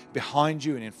beside you, behind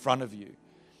you, and in front of you.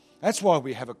 That's why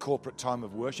we have a corporate time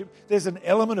of worship. There's an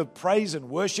element of praise and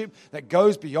worship that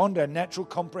goes beyond our natural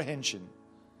comprehension.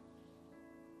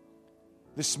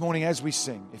 This morning as we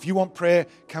sing, if you want prayer,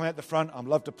 come out the front. I'd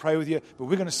love to pray with you, but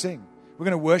we're going to sing. We're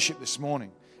going to worship this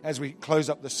morning as we close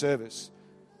up the service.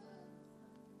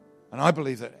 And I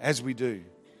believe that as we do,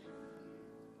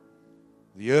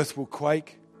 the earth will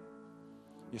quake,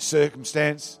 your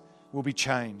circumstance will be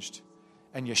changed,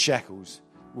 and your shackles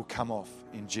will come off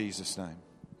in Jesus' name.